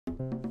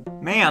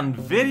Man,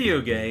 video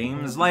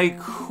games? Like,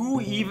 who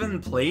even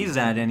plays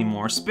that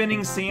anymore?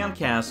 Spinning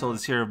Sandcastle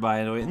is here,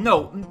 by the way.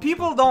 No,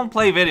 people don't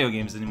play video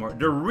games anymore.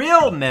 The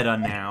real meta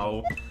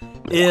now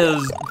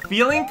is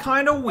feeling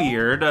kind of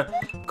weird,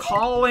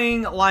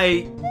 calling,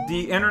 like,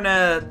 the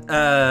internet,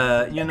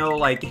 you know,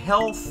 like,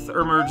 health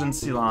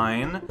emergency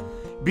line,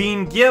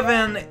 being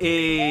given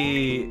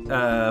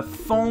a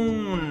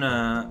phone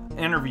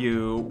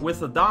interview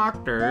with a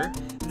doctor,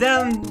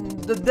 then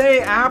the day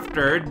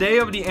after, day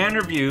of the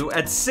interview,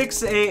 at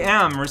 6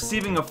 a.m.,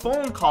 receiving a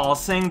phone call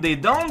saying they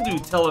don't do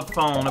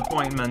telephone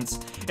appointments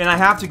and I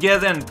have to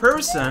get in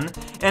person,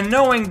 and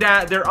knowing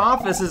that their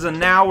office is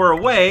an hour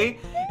away,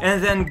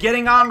 and then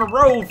getting on the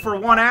road for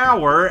 1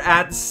 hour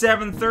at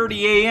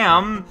 7:30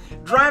 a.m.,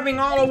 driving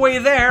all the way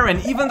there,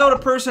 and even though the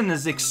person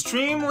is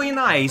extremely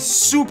nice,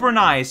 super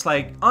nice,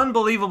 like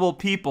unbelievable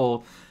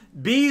people,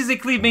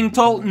 basically being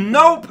told,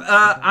 nope,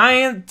 I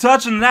ain't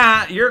touching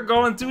that, you're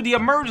going to the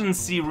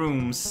emergency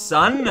room,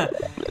 son.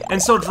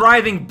 And so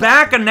driving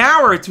back an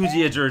hour to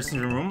the emergency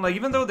room, like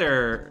even though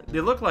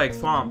they look like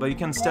thwomp, but you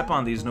can step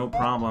on these no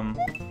problem.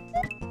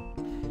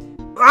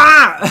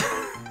 Ah!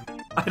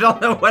 I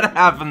don't know what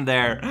happened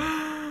there.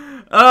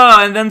 Oh,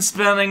 and then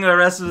spending the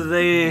rest of the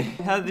day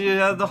at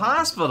the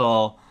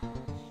hospital.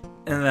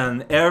 And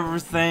then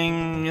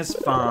everything is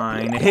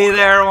fine. Hey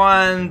there,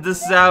 everyone.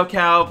 This is Al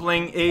Cow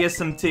playing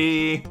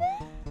asmt.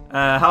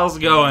 How's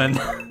it going?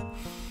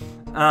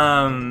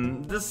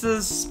 This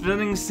is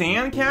Spinning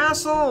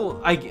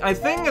Sandcastle? I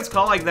think it's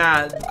called like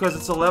that because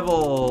it's a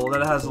level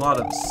that has a lot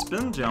of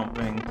spin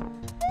jumping.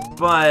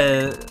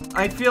 But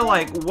I feel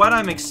like what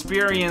I'm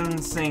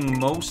experiencing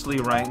mostly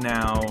right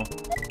now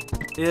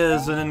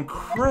is an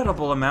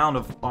incredible amount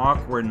of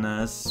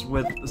awkwardness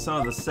with some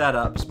of the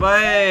setups. But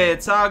hey,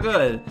 it's all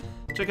good.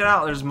 Check it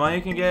out, there's money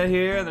you can get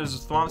here,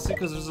 there's thwomps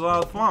because there's a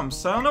lot of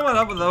thwomps. I don't know what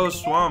up with those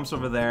swamps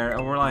over there.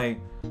 We're like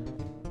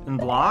in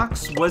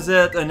blocks? Was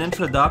it an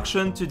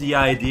introduction to the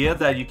idea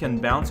that you can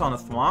bounce on a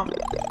thwomp?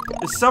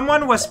 If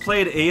someone who has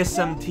played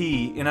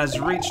asmt and has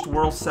reached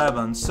World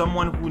 7,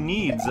 someone who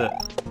needs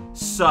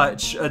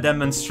such a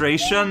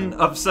demonstration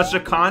of such a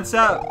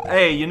concept,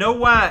 hey, you know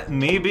what?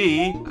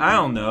 Maybe. I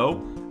don't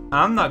know.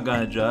 I'm not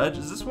gonna judge.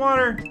 Is this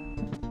water?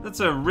 That's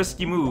a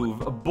risky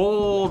move. A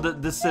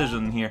bold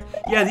decision here.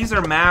 Yeah, these are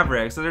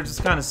Mavericks, so they're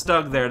just kind of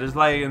stuck there. There's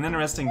like an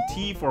interesting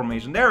T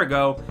formation. There we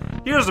go.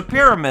 Here's a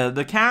pyramid,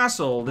 the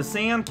castle, the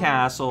sand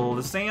castle,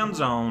 the sand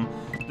zone,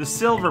 the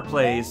silver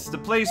place, the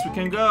place we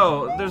can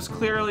go. There's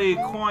clearly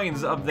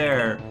coins up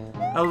there,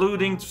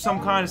 alluding to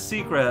some kind of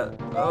secret.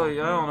 Oh, I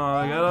don't know,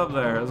 I got up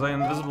there. Is that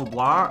an invisible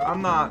block?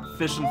 I'm not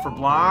fishing for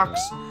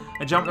blocks.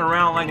 I jumped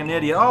around like an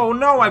idiot. Oh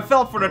no, I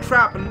fell for the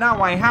trap and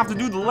now I have to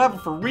do the level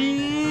for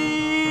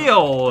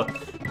real.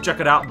 Check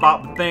it out,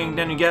 bop the thing,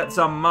 then you get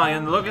some money.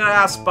 And look at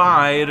that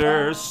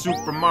spider,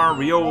 Super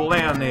Mario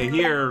Land.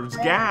 Here's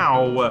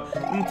Gow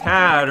in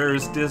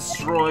tatters,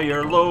 destroy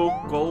your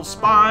local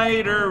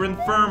spider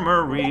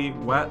infirmary.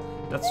 What?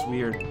 That's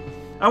weird.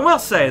 I will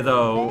say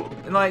though,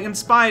 like in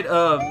spite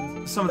of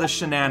some of the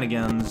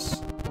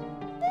shenanigans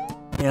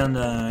in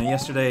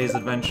yesterday's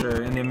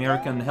adventure in the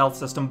American health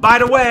system, by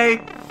the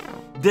way,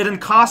 didn't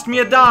cost me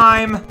a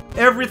dime.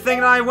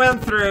 Everything that I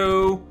went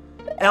through,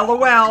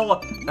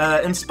 LOL.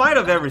 In spite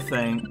of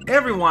everything,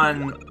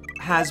 everyone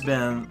has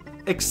been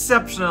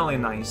exceptionally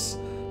nice.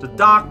 The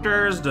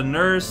doctors, the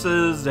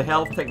nurses, the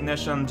health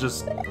technicians,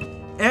 just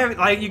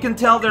like you can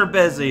tell they're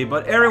busy,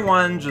 but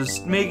everyone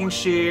just making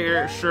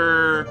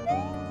sure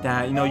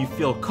that, you know, you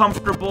feel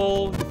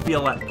comfortable, you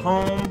feel at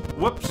home.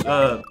 Whoops,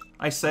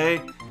 I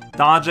say,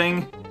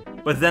 dodging,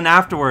 but then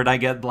afterward I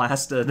get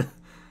blasted.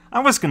 I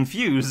was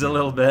confused a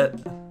little bit.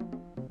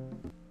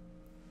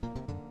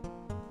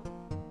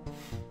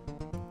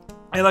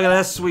 Hey, look at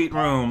this sweet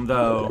room,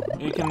 though.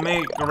 You can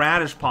make a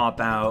radish pop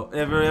out.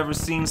 Ever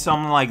seen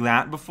something like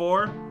that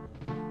before?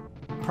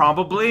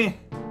 Probably.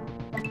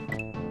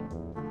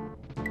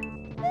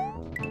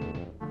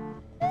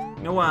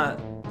 You know what?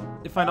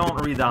 If I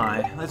don't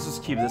re-die, let's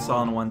just keep this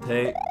all in one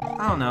take.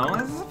 I don't know,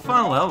 this is a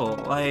fun level.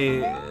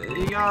 Like,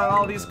 you got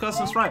all these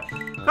custom sprites.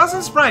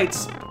 Custom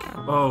sprites!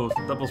 Oh,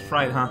 double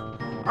sprite, huh?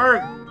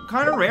 Are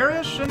kind of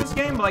rare-ish in this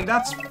game, but like,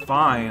 that's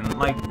fine.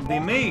 Like, they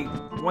made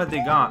what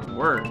they got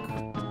work.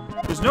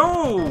 There's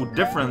no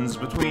difference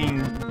between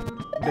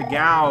the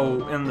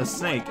Gow and the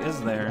snake,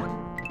 is there?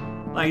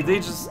 Like, they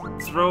just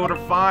throw the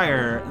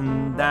fire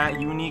in that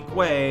unique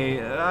way.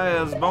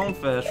 It's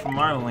Bonefish from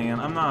Mario Land.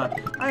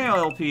 I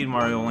LP'd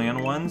Mario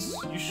Land once.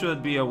 You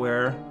should be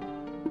aware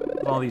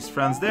of all these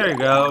friends. There you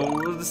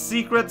go. The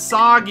secret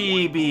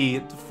soggy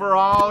beat for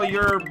all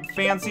your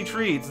fancy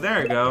treats.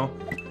 There you go.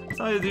 That's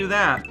how you do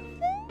that.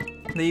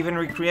 They even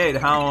recreate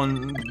how a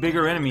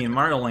bigger enemy in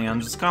Mario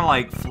Land just kind of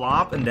like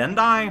flop and then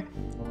die.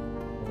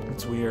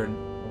 It's weird.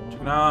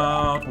 Check it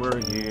out.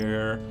 We're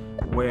here.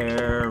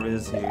 Where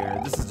is here?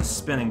 This is the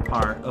spinning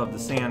part of the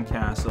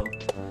sandcastle.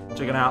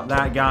 Check it out.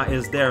 That guy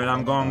is there, and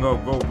I'm gonna go.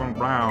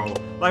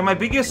 Like, my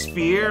biggest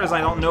fear is I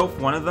don't know if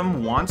one of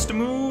them wants to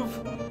move.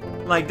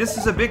 Like, this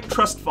is a big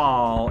trust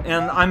fall,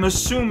 and I'm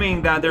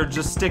assuming that they're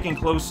just sticking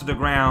close to the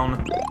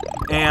ground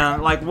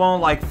and, like,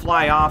 won't, like,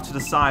 fly off to the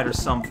side or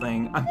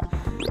something.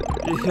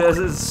 It's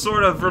a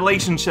sort of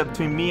relationship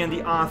between me and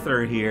the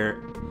author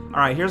here.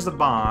 Alright, here's the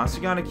boss.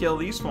 You gotta kill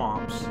these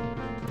swamps.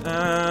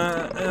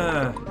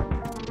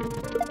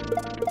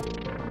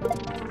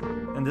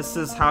 And this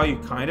is how you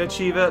kind of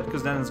achieve it,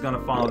 because then it's gonna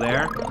fall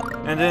there.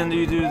 And then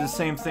you do the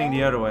same thing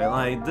the other way.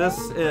 Like, this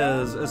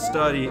is a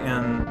study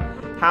in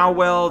how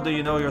well do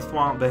you know your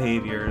swamp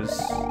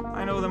behaviors.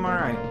 I know them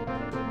alright.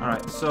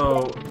 Alright,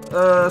 so,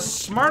 a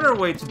smarter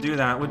way to do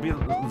that would be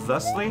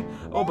thusly.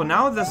 Oh, but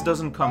now this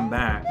doesn't come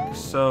back,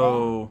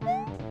 so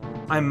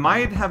I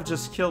might have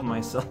just killed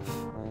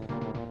myself.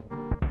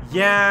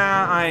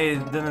 Yeah, I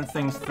didn't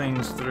think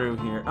things through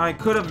here. I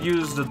could have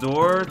used the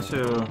door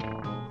to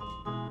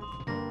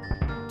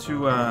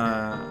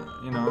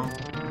you know.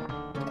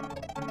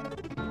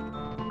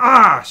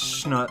 Ah,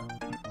 schnut.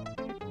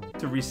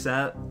 To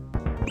reset.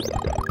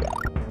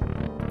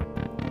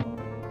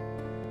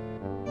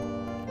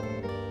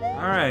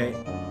 Alright,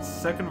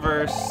 second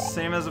verse,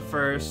 same as the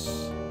first.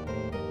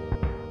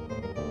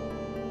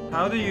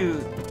 How do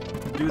you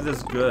do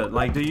this good?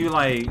 Like, do you,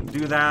 like,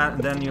 do that,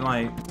 and then you,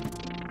 like,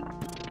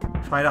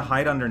 try to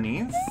hide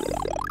underneath?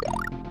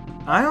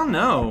 I don't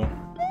know.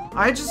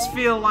 I just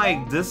feel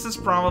like this is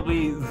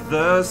probably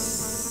the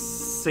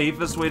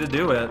safest way to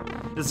do it.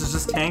 This is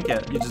just tank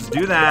it. You just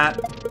do that,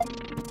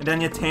 and then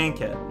you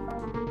tank it.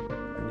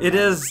 It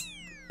is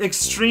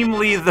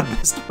extremely the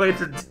best way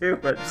to do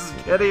it.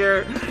 Just get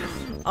here,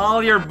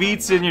 all your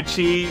beats in your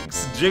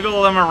cheeks,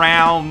 jiggle them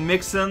around,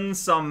 mix in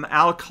some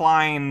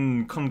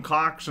alkaline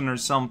concoction or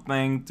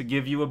something to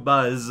give you a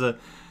buzz,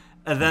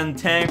 and then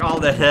tank all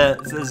the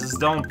hits. Just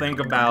don't think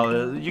about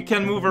it. You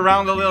can move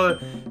around a little.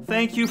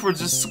 Thank you for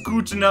just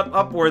scooching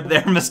upward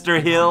there,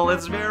 Mr. Hill.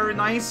 It's very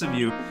nice of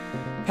you.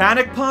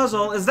 Panic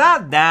puzzle. Is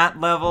that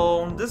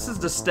level? This is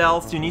the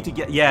stealth you need to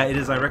get. Yeah, it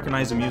is. I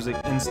recognize the music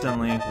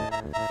instantly.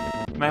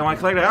 You might want to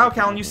collect it out,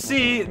 Cal, and you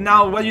see.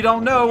 Now, what you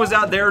don't know is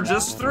that there are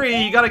just 3.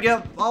 You gotta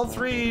get all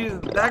 3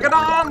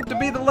 Dagadon to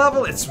beat the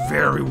level. It's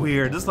very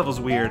weird. This level's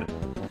weird.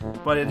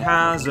 But it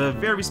has a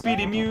very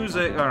speedy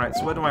music. Alright,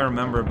 so what do I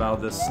remember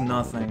about this?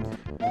 Nothing.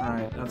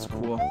 Alright, that's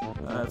cool.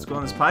 Let's go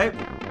in this pipe.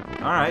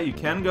 Alright, you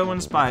can go in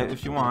this pipe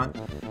if you want.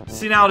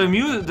 See, now the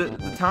music,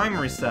 the time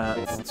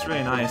resets. It's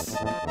really nice.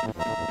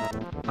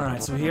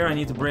 Alright, so here I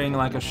need to bring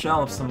like a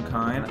shell of some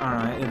kind.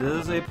 Alright, it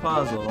is a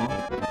puzzle.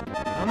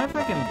 I don't know if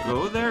I can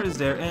go there. Is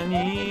there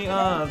any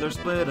other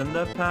split in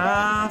the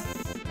path?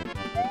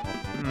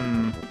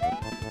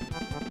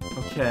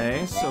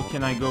 Okay, so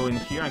can I go in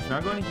here? I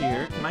cannot go in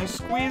here. Can I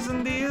squeeze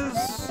in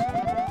these?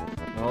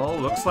 Oh,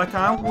 looks like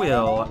I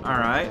will.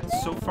 Alright,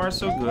 so far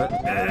so good.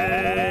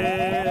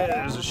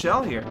 There's a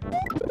shell here.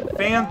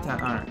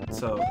 Fantastic. Alright,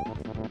 so...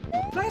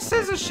 Did I say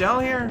there's a shell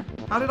here?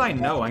 How did I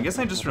know? I guess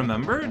I just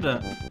remembered.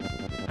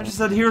 I just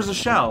said, here's a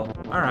shell.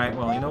 Alright,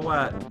 well, you know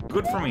what?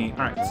 Good for me.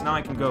 Alright, so now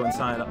I can go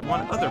inside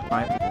one other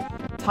pipe.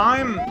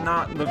 Time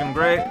not looking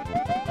great.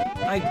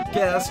 I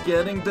guess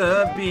getting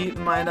the beat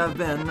might have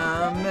been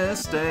a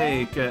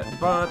mistake,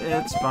 but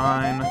it's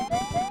fine.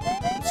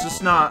 It's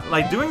just not,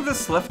 like, doing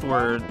this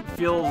leftward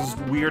feels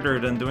weirder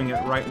than doing it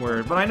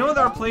rightward, but I know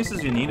there are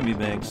places you need to be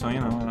big, so you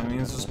know what I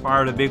mean. It's just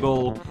part of the big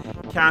old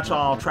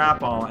catch-all,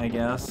 trap-all, I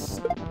guess.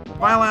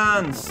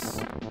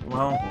 Violence!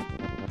 Well,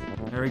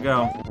 there we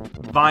go.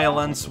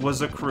 Violence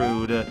was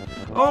accrued.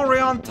 Oh,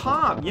 right on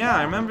top! Yeah,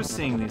 I remember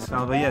seeing these.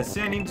 Oh, but yeah,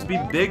 see, I need to be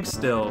big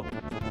still.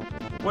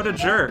 What a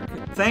jerk.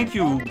 Thank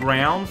you,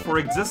 ground, for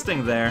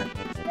existing there.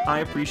 I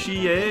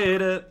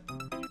appreciate it.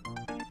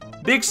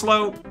 Big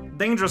slope.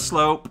 Dangerous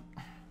slope.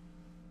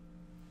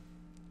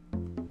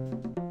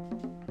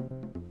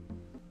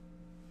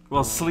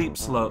 Well, steep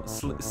slope.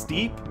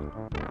 Steep?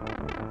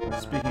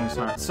 Speaking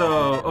smart.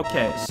 So,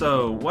 okay,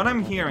 so what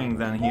I'm hearing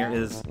then here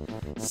is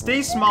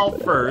stay small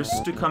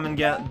first to come and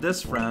get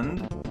this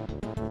friend.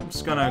 I'm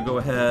just gonna go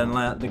ahead and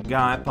let the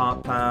guy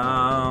pop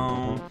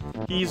out.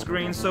 He's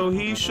green, so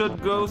he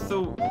should go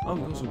through. Oh,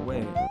 he goes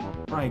away.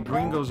 Right,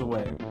 green goes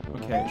away.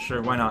 Okay,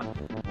 sure, why not?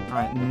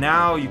 Alright,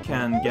 now you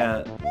can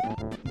get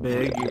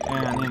big,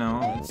 and, you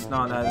know, it's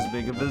not as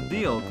big of a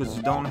deal, because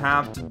you don't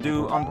have to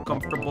do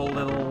uncomfortable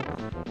little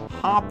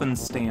hopping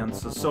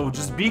stances. So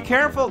just be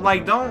careful,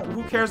 like,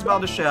 who cares about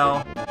the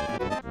shell?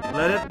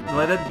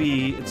 Let it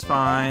be, it's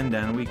fine.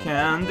 Then we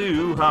can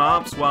do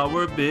hops while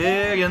we're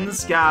big in the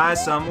sky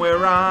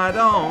somewhere I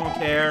don't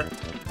care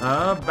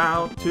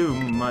about too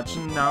much.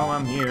 Now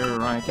I'm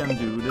here, I can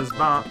do this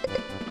bop.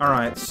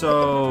 Alright,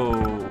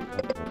 so...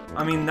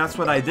 I mean, that's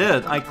what I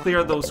did. I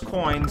cleared those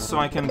coins so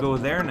I can go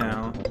there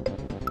now.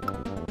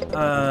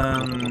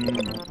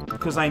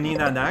 Because I need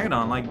that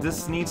Dagadon. Like,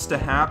 this needs to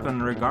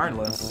happen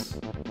regardless.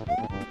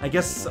 I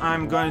guess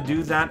I'm going to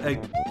do that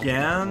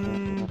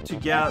again to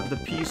get the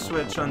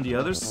P-switch on the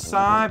other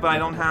side, but I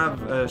don't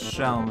have a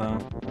shell, though.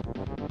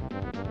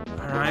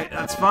 Alright,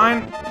 that's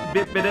fine.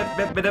 Bip, bip,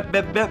 bip, bip,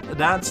 bip, bip.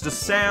 That's the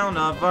sound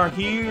of our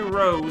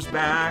heroes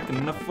back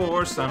in the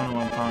force. I don't know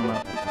what I'm talking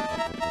about.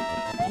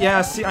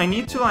 Yeah, see, I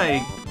need to,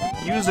 like,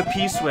 use a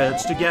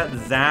P-switch to get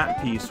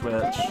that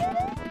P-switch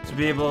to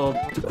be able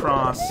to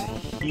cross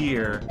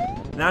here.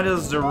 That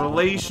is the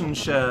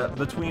relationship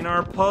between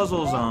our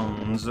puzzle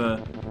zones.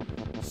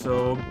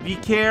 So be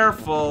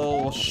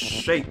careful.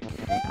 Shake.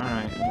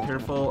 Alright, be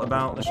careful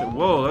about the shit.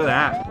 Whoa, look at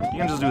that. You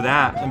can just do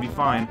that and be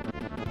fine.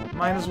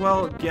 Might as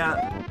well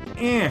get...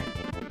 Yeah,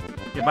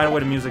 by the way,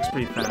 the music's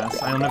pretty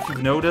fast. I don't know if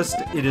you've noticed,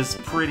 it is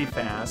pretty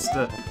fast.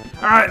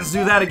 Alright, let's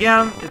do that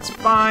again. It's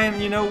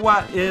fine. You know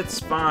what? It's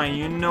fine.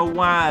 You know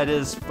why it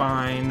is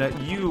fine.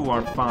 You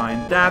are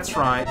fine. That's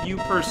right. You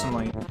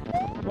personally.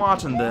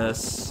 Watching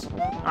this.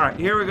 Alright,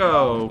 here we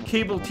go.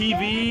 Cable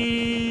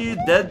TV,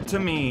 dead to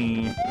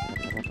me.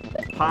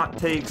 Hot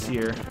takes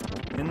here.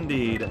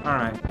 Indeed.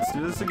 Alright, let's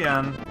do this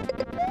again.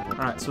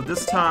 Alright, so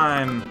this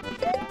time,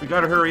 we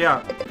gotta hurry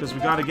up, because we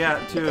gotta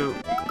get to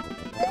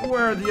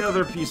where the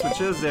other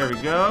P-switch is. There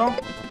we go.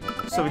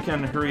 So we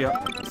can hurry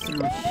up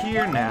through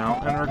here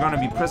now, and we're gonna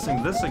be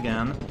pressing this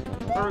again,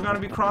 or we're gonna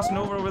be crossing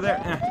over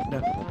there.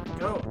 There we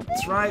go.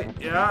 That's right.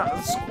 Yeah,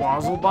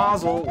 squazzle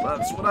bozzle.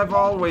 That's what I've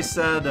always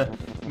said.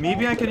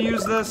 Maybe I could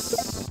use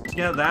this to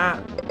get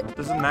that.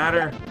 Doesn't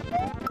matter.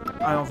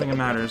 I don't think it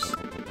matters.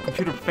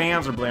 Computer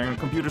fans are blaring. The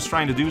computer's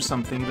trying to do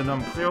something, even though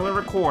I'm clearly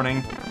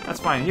recording. That's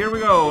fine. Here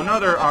we go.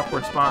 Another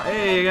awkward spot.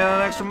 Hey, you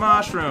got an extra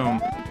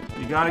mushroom.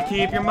 You gotta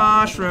keep your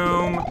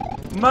mushroom.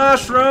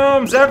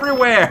 Mushrooms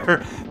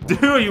everywhere!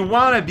 Dude, you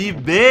wanna be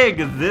big?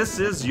 This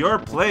is your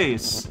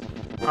place.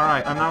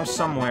 Alright, I'm now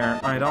somewhere.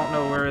 I don't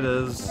know where it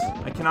is.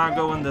 I cannot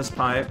go in this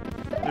pipe.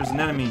 There's an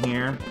enemy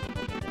here.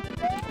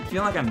 I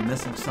feel like I'm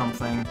missing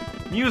something.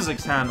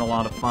 Music's having a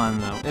lot of fun,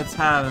 though. It's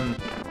having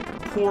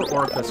poor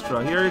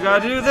orchestra. Here, you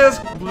gotta do this,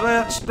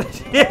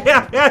 glitch.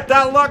 Yeah,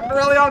 that looked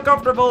really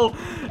uncomfortable.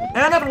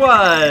 And it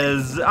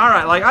was!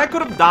 Alright, like, I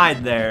could have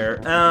died there.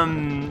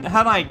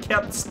 Had I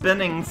kept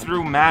spinning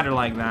through matter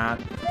like that.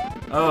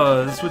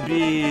 Oh, this would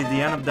be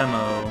the end of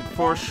demo,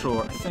 for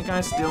sure. I think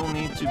I still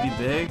need to be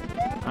big.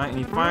 I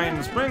need to find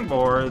the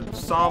springboard,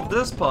 solve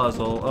this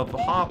puzzle of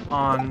hop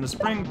on the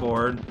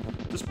springboard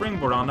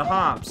on the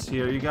hops.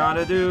 Here you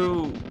gotta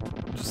do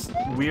just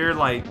weird,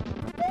 like,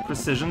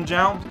 precision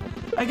jump.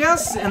 I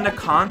guess in the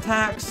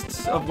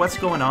context of what's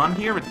going on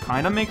here, it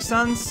kind of makes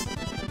sense.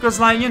 Because,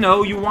 like, you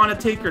know, you want to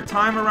take your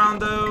time around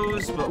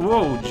those, but,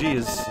 whoa,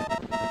 jeez.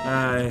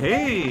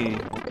 Hey.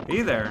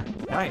 Hey there.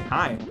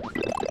 Hi.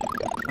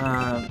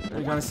 Are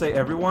you gonna say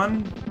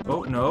everyone?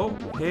 Oh, no.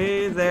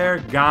 Hey there,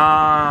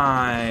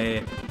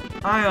 guy.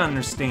 I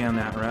understand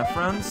that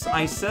reference.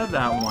 I said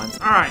that once.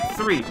 Alright,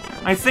 3.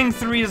 I think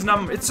 3 is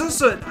number... It's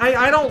just a...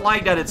 I don't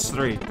like that it's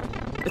 3.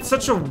 It's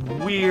such a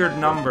weird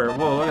number.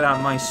 Whoa, look at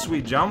that nice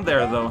sweet jump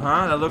there, though,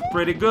 huh? That looked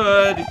pretty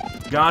good.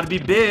 You gotta be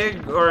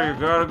big, or you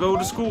gotta go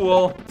to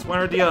school. It's one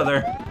or the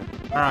other.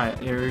 Alright,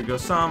 here you go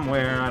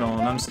somewhere. I don't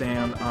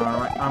understand.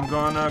 Alright, I'm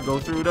gonna go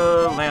through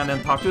the land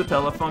and talk to the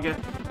telephone.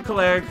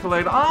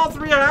 Collect all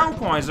 3 owl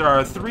coins. There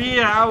are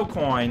 3 owl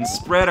coins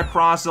spread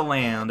across the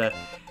land.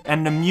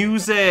 And the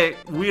music,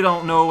 we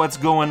don't know what's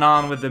going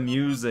on with the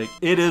music.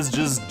 It is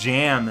just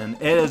jamming.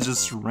 It is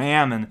just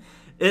ramming.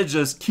 It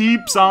just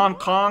keeps on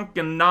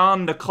conking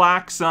on the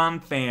klaxon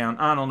fan.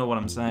 I don't know what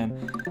I'm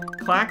saying.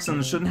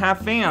 Klaxons shouldn't have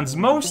fans.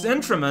 Most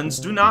instruments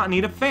do not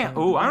need a fan.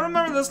 Oh, I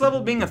remember this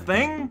level being a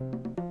thing.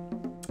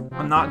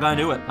 I'm not gonna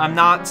do it. I'm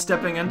not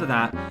stepping into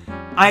that.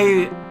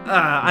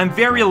 I'm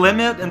very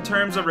limited in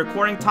terms of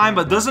recording time,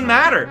 but it doesn't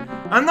matter.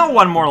 I know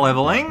one more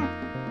leveling.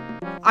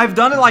 I've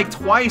done it like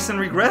twice and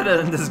regretted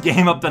it in this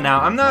game up to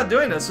now. I'm not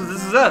doing this, so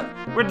this is it.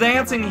 We're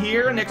dancing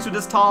here next to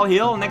this tall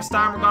hill. Next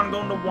time we're gonna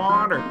go in the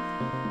water.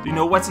 Do you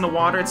know what's in the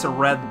water? It's a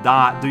red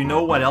dot. Do you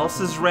know what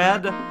else is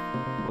red?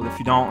 Well, if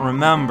you don't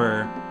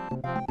remember,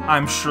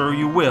 I'm sure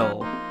you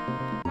will.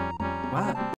 What?